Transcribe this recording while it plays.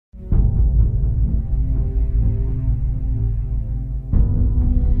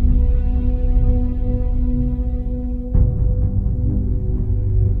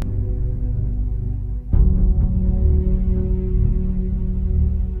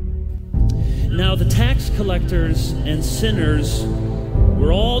Now the tax collectors and sinners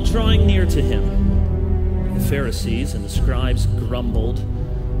were all drawing near to him. The Pharisees and the scribes grumbled,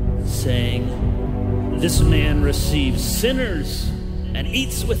 saying, "This man receives sinners and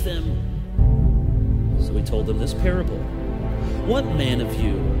eats with them." So he told them this parable. "What man of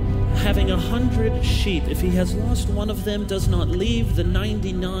you, having 100 sheep, if he has lost one of them, does not leave the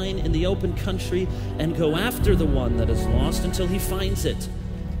 99 in the open country and go after the one that is lost until he finds it?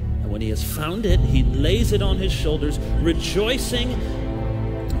 And when he has found it, he lays it on his shoulders, rejoicing.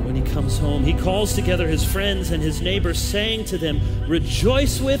 And when he comes home, he calls together his friends and his neighbors, saying to them,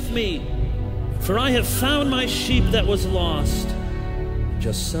 'Rejoice with me, for I have found my sheep that was lost.'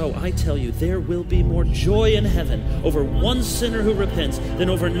 Just so, I tell you, there will be more joy in heaven over one sinner who repents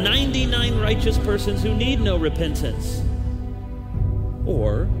than over 99 righteous persons who need no repentance.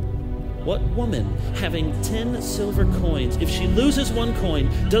 Or, what woman, having 10 silver coins, if she loses one coin,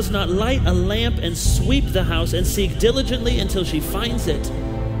 does not light a lamp and sweep the house and seek diligently until she finds it?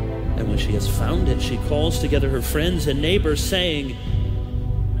 And when she has found it, she calls together her friends and neighbors, saying,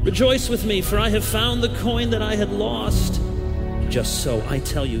 'Rejoice with me, for I have found the coin that I had lost.' Just so, I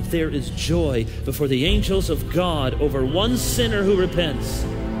tell you, there is joy before the angels of God over one sinner who repents."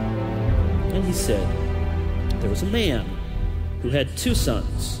 And he said, "There was a man who had 2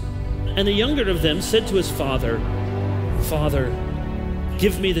 sons, and the younger of them said to his father, 'Father,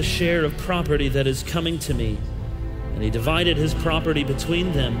 give me the share of property that is coming to me.' And he divided his property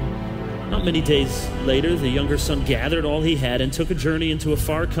between them. Not many days later, the younger son gathered all he had and took a journey into a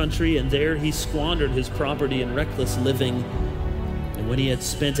far country, and there he squandered his property in reckless living. And when he had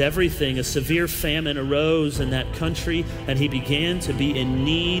spent everything, a severe famine arose in that country, and he began to be in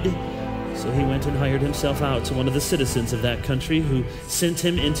need. So he went and hired himself out to one of the citizens of that country, who sent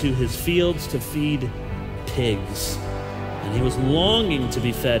him into his fields to feed pigs. And he was longing to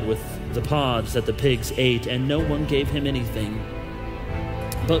be fed with the pods that the pigs ate, and no one gave him anything.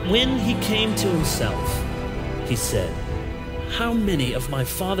 But when he came to himself, he said, 'How many of my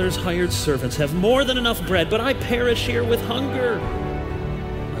father's hired servants have more than enough bread, but I perish here with hunger?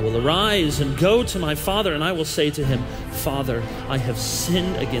 I will arise and go to my father, and I will say to him, Father, I have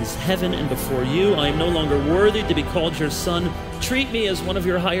sinned against heaven and before you. I am no longer worthy to be called your son. Treat me as one of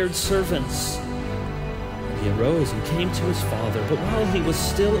your hired servants.' He arose and came to his father, but while he was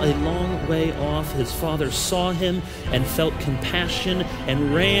still a long way off, his father saw him and felt compassion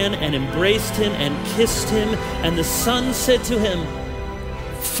and ran and embraced him and kissed him. And the son said to him,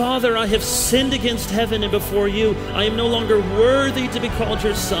 'Father, I have sinned against heaven and before you. I am no longer worthy to be called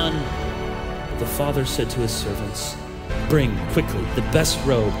your son.' But the father said to his servants, 'Bring quickly the best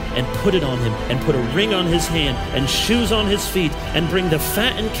robe and put it on him, and put a ring on his hand and shoes on his feet, and bring the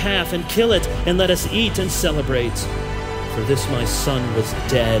fattened calf and kill it, and let us eat and celebrate. For this my son was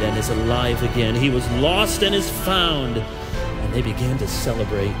dead and is alive again. He was lost and is found.' And they began to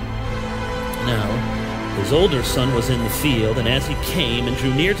celebrate. Now his older son was in the field, and as he came and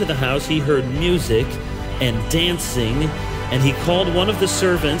drew near to the house, he heard music and dancing, and he called one of the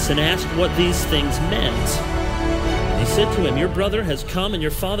servants and asked what these things meant. He said to him, 'Your brother has come, and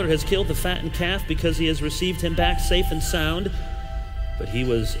your father has killed the fattened calf because he has received him back safe and sound.' But he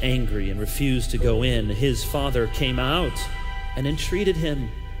was angry and refused to go in. His father came out and entreated him.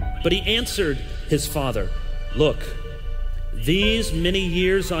 But he answered his father, 'Look, these many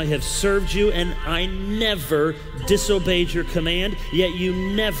years I have served you, and I never disobeyed your command, yet you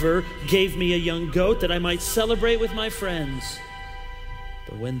never gave me a young goat that I might celebrate with my friends.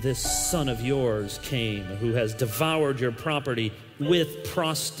 But when this son of yours came, who has devoured your property with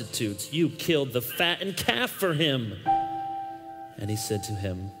prostitutes, you killed the fattened calf for him.' And he said to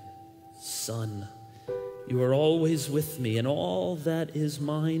him, 'Son, you are always with me, and all that is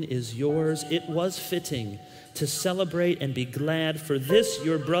mine is yours. It was fitting to celebrate and be glad, for this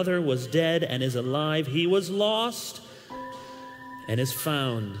your brother was dead and is alive. He was lost and is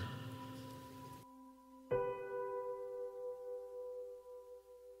found.'